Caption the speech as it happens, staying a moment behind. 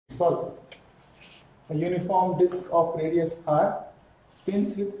solve. A uniform disk of radius r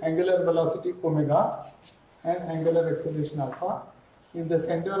spins with angular velocity omega and angular acceleration alpha. If the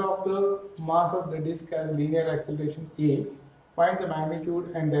center of the mass of the disk has linear acceleration a, find the magnitude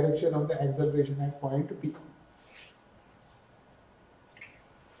and direction of the acceleration at point P.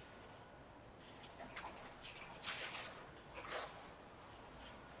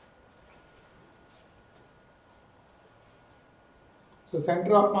 So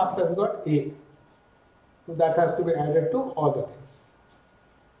center of mass has got A. So that has to be added to all the things.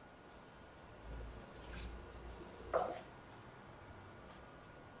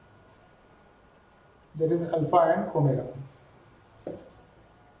 There is alpha and omega.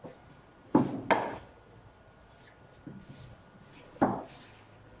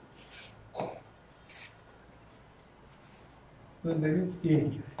 So there is A.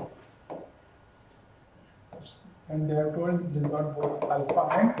 And they have told it is got both alpha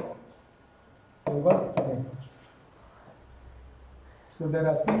and omega. So they are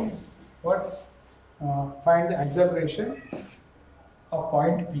asking what find the acceleration of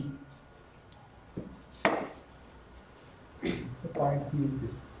point P. So point P is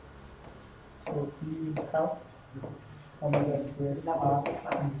this. So P will have omega square r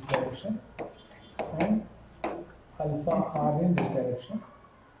in this direction and alpha r in this direction.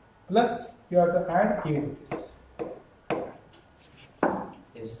 Plus you have to add A to this.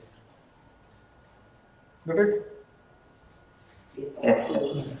 Yes. Got it? Yes, sir.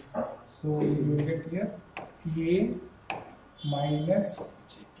 So you will get here A minus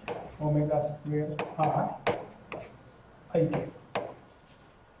omega square r ik.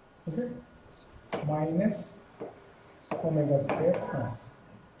 Okay? Minus omega square r.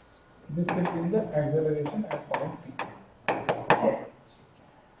 This will be the acceleration at point P.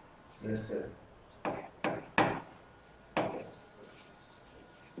 Yes, sir.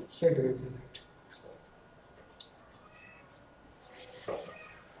 Straight away.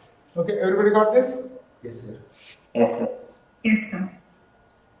 Okay, everybody got this? Yes, sir. Yes, sir. Yes, sir.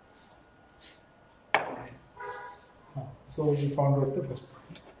 So we found out the first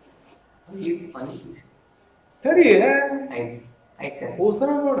one. You funny. Thirty, eh? Thanks. Thanks, sir. Who's the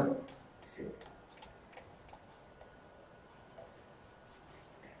road? Sir.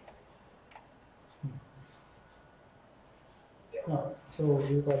 So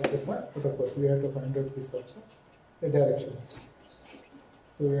we got this one, but of course we have to find out this also, the direction.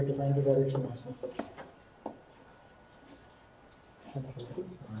 So we have to find the direction also.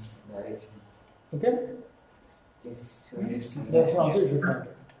 Direction. Okay? Yes, sir. Yes, sir. That's also you should find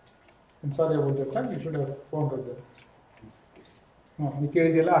it. I'm sorry about that time, you should have found out that. You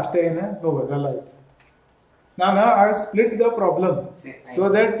ಕೇಳಿದೆಲ್ಲ ಅಷ್ಟೇ ಏನು ಹೋಗೋದಲ್ಲ ಆಯ್ತು. ನಾನು I split the problem so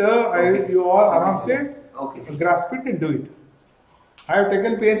that you all aram se grasp it and do it. I have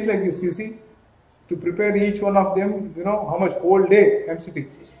taken pains like this, you see, to prepare each one of them, you know, how much whole day I'm sitting.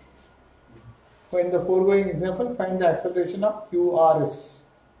 So in the foregoing example, find the acceleration of QRS.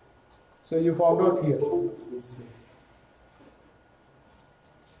 So you found out here. Yes, sir.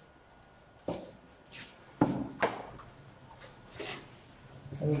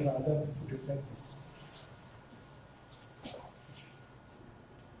 I would rather put it like this.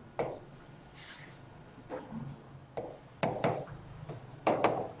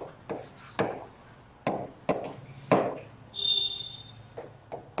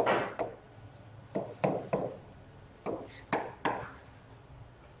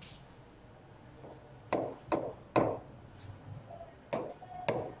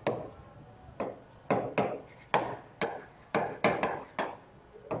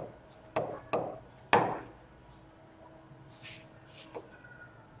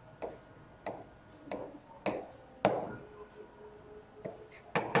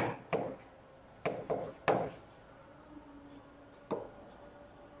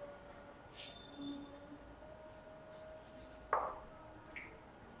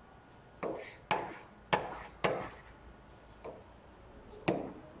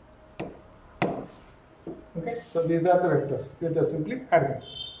 Okay, so these are the vectors. You just simply add them.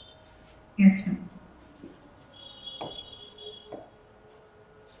 Yes, sir.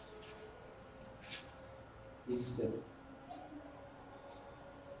 Yes, sir.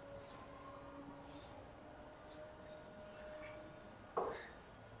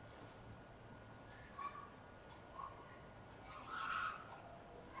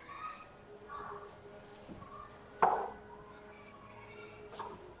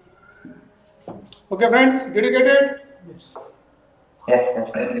 Okay, friends, did you get it? Yes. Yes,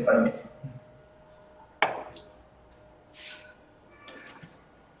 sir.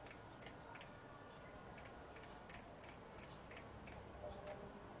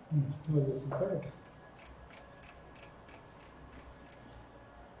 All these things, right?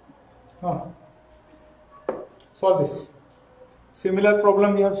 Solve this. Similar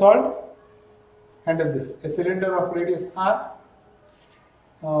problem we have solved. Handle this. A cylinder of radius r,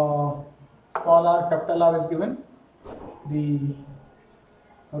 small r, capital R is given. The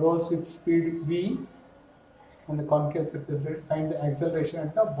rolls with speed v and the concave surface. Find the acceleration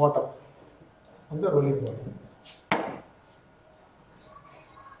at the bottom of the rolling body.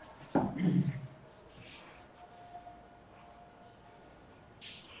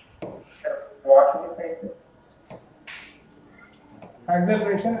 What should we find?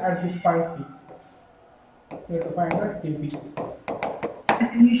 Acceleration at this point P. We have to find the AP.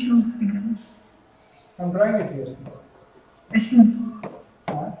 You should figure. I'm drawing it here. Question.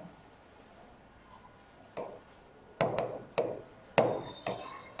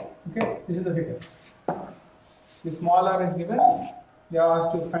 Okay, this is the figure. The small r is given. They are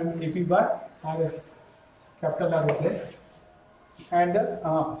asked to find AP bar. R is capital R is there. And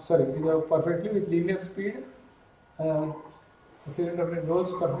sorry, you have perfectly with linear speed. The cylinder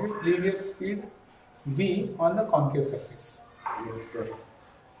rolls perfectly linear speed v on the concave surface. Yes, sir.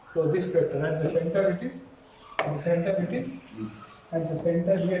 So this vector at the center it is, at the center it is, at the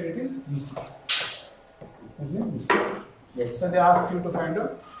center here it is VC. Okay, VC. Yes. So they ask you to find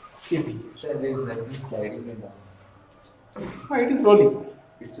out AP. Sir, there is nothing sliding in down. It is rolling.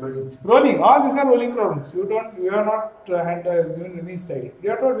 It's rolling. Rolling. All these are rolling problems. You are not given any sliding. They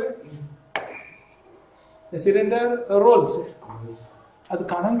are told the cylinder rolls. ಅದು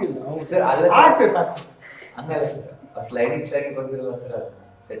ಕಾಣಂಗಿಲ್ಲ sir ಅಲ್ಲ ಆಗ್ತೈತೆ ಹಂಗಲ್ಲ sir sliding ಬಂದಿರಲ್ಲ sir ಅದು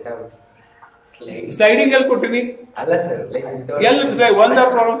set ಆಗುತ್ತೆ sliding ಎಲ್ಲಿ ಕೊಟ್ಟಿನಿ ಅಲ್ಲ ಸರ್ ಲೈಕ್ ಎಲ್ಲಿ ಒಂದರ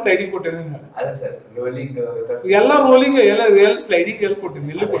ಪ್ರಾಬ್ಲಮ್ ಸ್ಲೈಡಿಂಗ್ ಕೊಟ್ಟಿನಿ ಅಲ್ಲ ಸರ್ ರೋಲಿಂಗ್ ಎಲ್ಲ ರೋಲಿಂಗ್ ಎಲ್ಲ ಸ್ಲೈಡಿಂಗ್ ಎಲ್ಲಿ ಕೊಟ್ಟಿನಿ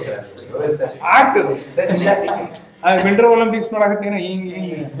ಎಲ್ಲಿ ಕೊಟ್ಟಿನಿ ಆಗ್ತದೆ ವಿಂಟರ್ ಒಲಿಂಪಿಕ್ಸ್ ನೋಡಕತ್ತೀನಿ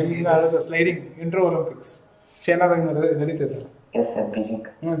ಹಿಂಗ ಆಗೋದು ಸ್ಲೈಡಿಂಗ್ ವಿಂಟರ್ ಒಲಿಂಪಿಕ್ಸ್ ಚೈನಾದಾಗ ನಡೀತದೆ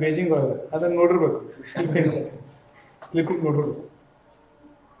ಬೇಜಿಂಗ್ ಒಳಗೆ ಅದನ್ನ ನೋಡಿರ್ಬೇಕು clipping ನೋಡಿರ್ಬೇಕು.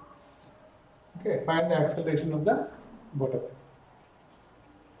 Okay, find the acceleration of the bottom.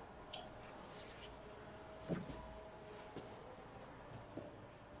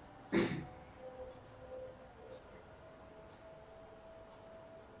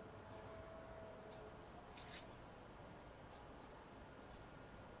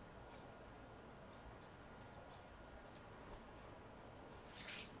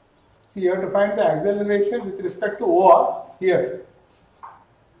 See, you have to find the acceleration with respect to OR here.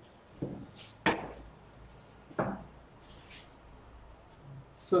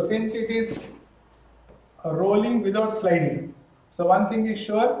 So since it is rolling without sliding, so one thing is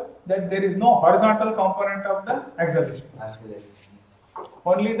sure that there is no horizontal component of the acceleration.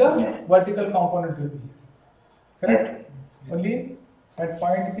 Only the vertical component will be here. Correct? Only at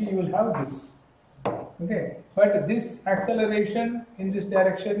point P you will have this. Okay, but this acceleration in this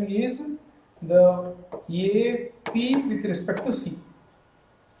direction is the AP with respect to C.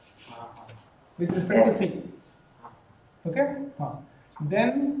 With respect to C. Okay. Then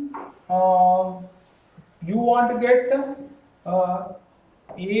you want to get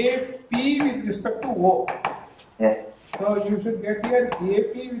AP with respect to O. Yes. So you should get here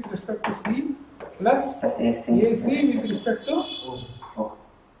AP with respect to C plus AC with respect to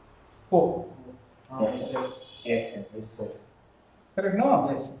O. Yes, sir. Yes, sir. Yes, sir. Correct? No?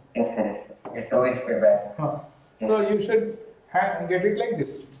 Yes. Yes, sir. Yes, sir. It's always good, bad. So you should get it like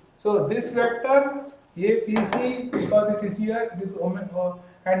this. So this vector APC, because it is here, this omega,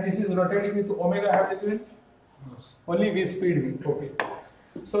 and this is rotating with omega, have to given only v speed v. Okay.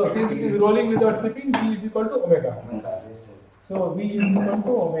 So since it is rolling without clipping, v is equal to omega. Yes, sir. So v is equal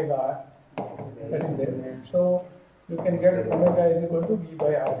to omega. That is there. So you can get omega is equal to v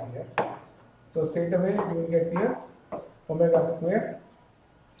by r here. So straight away you will get here omega square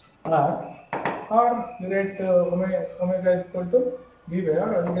r, or you get omega is equal to v by r,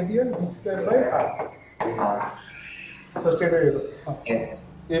 or you get here v square by r. So straight away you go. Yes, sir.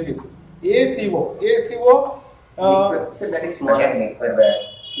 APC. ACO. ACO. Sir, that is smaller. Again, v square by r.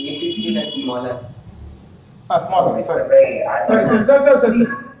 APC that is smaller. Smaller. V Sorry. square by r. Sorry.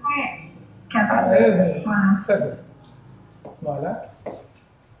 Capital. Sir. Smaller.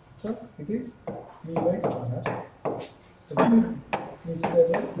 So it is v by smaller. So this is v square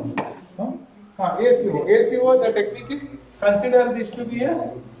by smaller. ACO. ACO. The technique is consider this to be a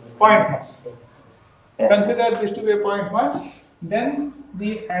point mass. Consider this to be a point mass. Then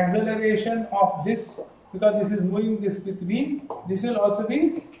the acceleration of this, because this is moving this with v, this will also be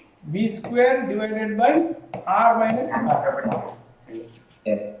v square divided by r minus r.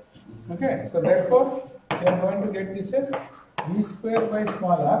 Yes. Okay, so therefore we are going to get this as v square by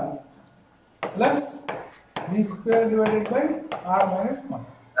small r plus v square divided by r minus small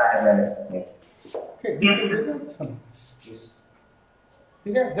r. R minus, yes. Okay, this Yes, will be the solution.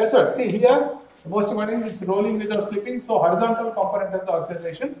 Okay, that's what. See here, most important is rolling without slipping, so horizontal component of the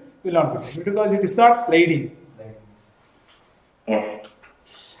acceleration will not be there because it is not sliding. Yes.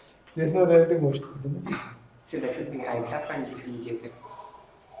 There is no relative motion. So that should be I cap and this should be JK.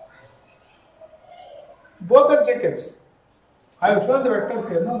 Both are Jacobs. I have shown the vectors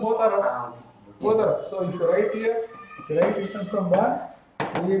here. No, both are up. Both are up. So if you write here, the right distance from bar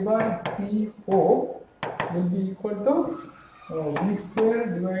A bar P O will be equal to v square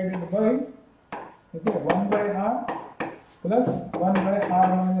divided by 1 by r plus 1 by r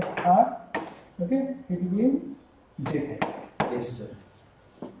minus r. Okay, it will be J. Yes, sir.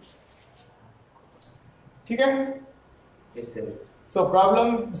 Okay. Yes, sir. So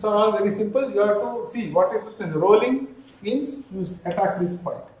problems are all very simple. You have to see what is rolling means. You attack this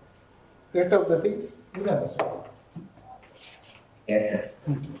point. Get up the things. You will understand. Yes, sir.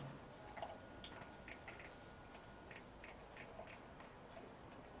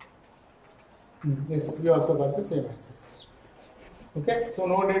 Yes, we also got the same answer. Okay, so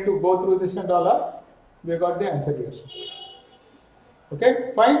no need to go through this and all. We got the answer here.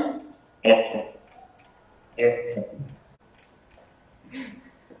 Okay, fine. Yes, sir. Yes, sir.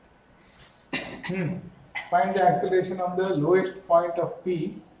 Find the acceleration of the lowest point of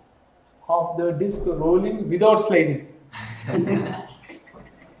P of the disc rolling without sliding.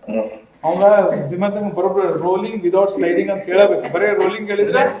 Yes. ಅವಾಗ ದಿಮಂತ ಬರೋಬ್ಬರ rolling without sliding ಅಂತ ಹೇಳಬೇಕು. ಬರೇ rolling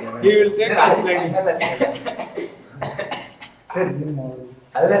ಹೇಳಿದ್ರೆ he will take sliding. Sir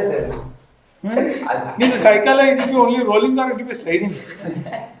ಅಲ್ಲ sir ನೀನು cycle it be only rolling R it be sliding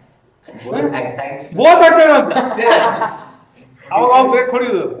both both ಆಗ್ತದೆ ಅಂತ ಅವಾಗ ಬ್ರೇಕ್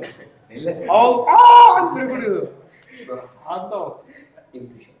ಹೊಡಿಯೋದು ಇಲ್ಲ ಸರ್ ಅವಾಗ ಬ್ರೇಕ್ ಹೊಡಿಯೋದು ಆಗ್ತಾವ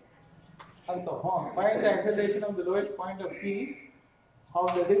find the acceleration of the lowest point of P of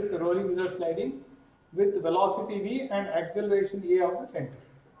the disc rolling without sliding with velocity v and acceleration a of the center.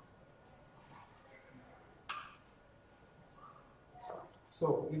 So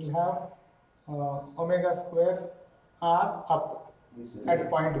it will have omega square r up at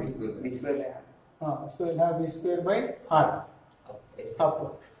point V. So it will have v square by r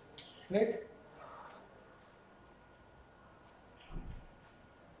up, right?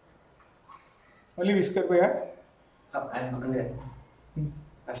 Only v square by r.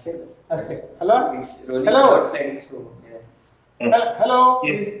 ಅಷ್ಟೇ Hello? Hello? Hello?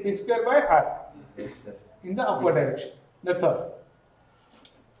 Yes. V square by r in the upward direction. That's all.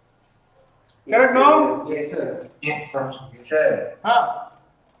 Correct, no? Yes, sir. Yes, sir. Yes, sir.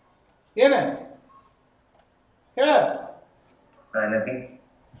 ಏನು ಹೇಳ Nothing.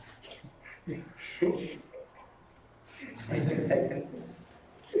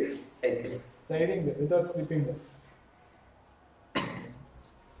 Cycle. sliding there without slipping there.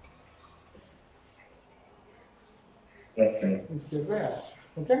 Yes, sir. It's good, yeah.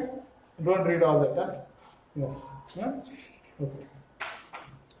 Okay? Don't read all that. Yeah. Okay.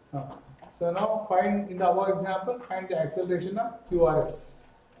 So now find in the above example, find the acceleration of QRS.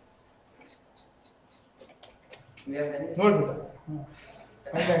 We have done this. Note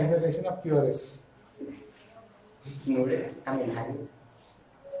it. Find the acceleration of QRS. Noted. I mean, hands.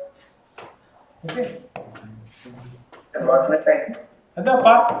 Okay? So what's my price? And the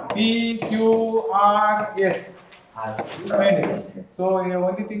part P, Q, R, S. Find it. So the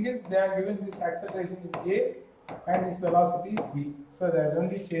only thing is they are given this acceleration is A and this velocity is V. So they are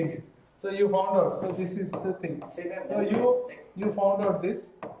only changed it. So you found out. So this is the thing. So you found out this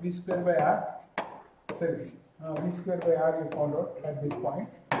V square by R. Sorry, V square by R you found out at this point.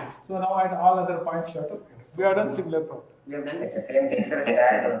 So now at all other points you have to. We have done similar problem. We have done It's this. the same thing, sir.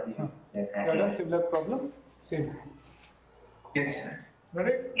 Yes, We sir. have done similar problem. Same. Yes, sir.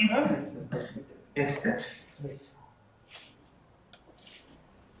 Ready? Yes, Huh? Yes, sir. Right.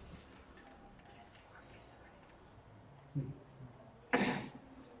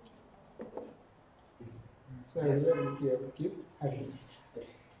 So here we have to keep adding.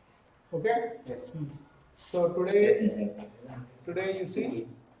 Okay? Yes. So Yes, sir. today you see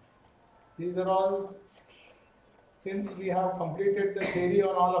these are all, since we have completed the theory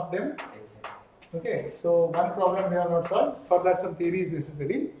on all of them. Okay, so one problem we have not solved. For that some theory is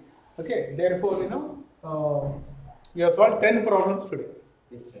necessary. Okay, therefore we have solved 10 problems today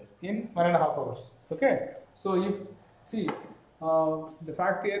Yes, sir. in 1.5 hours. Okay, so if see the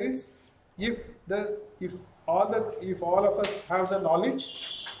fact here is if all of us have the knowledge,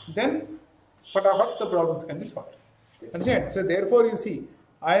 then fatapat the problems can be solved. Understand? So therefore you see,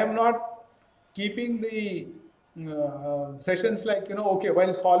 I am not keeping the sessions like, okay,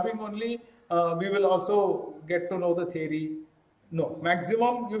 while solving only, we will also get to know the theory. No,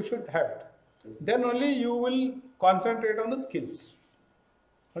 maximum you should have it. Then only you will concentrate on the skills.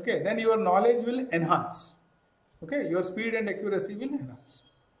 Okay, then your knowledge will enhance. Okay, your speed and accuracy will enhance.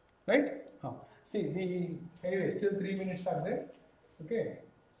 Right? See, anyway, still 3 minutes are there. Okay,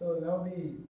 so now the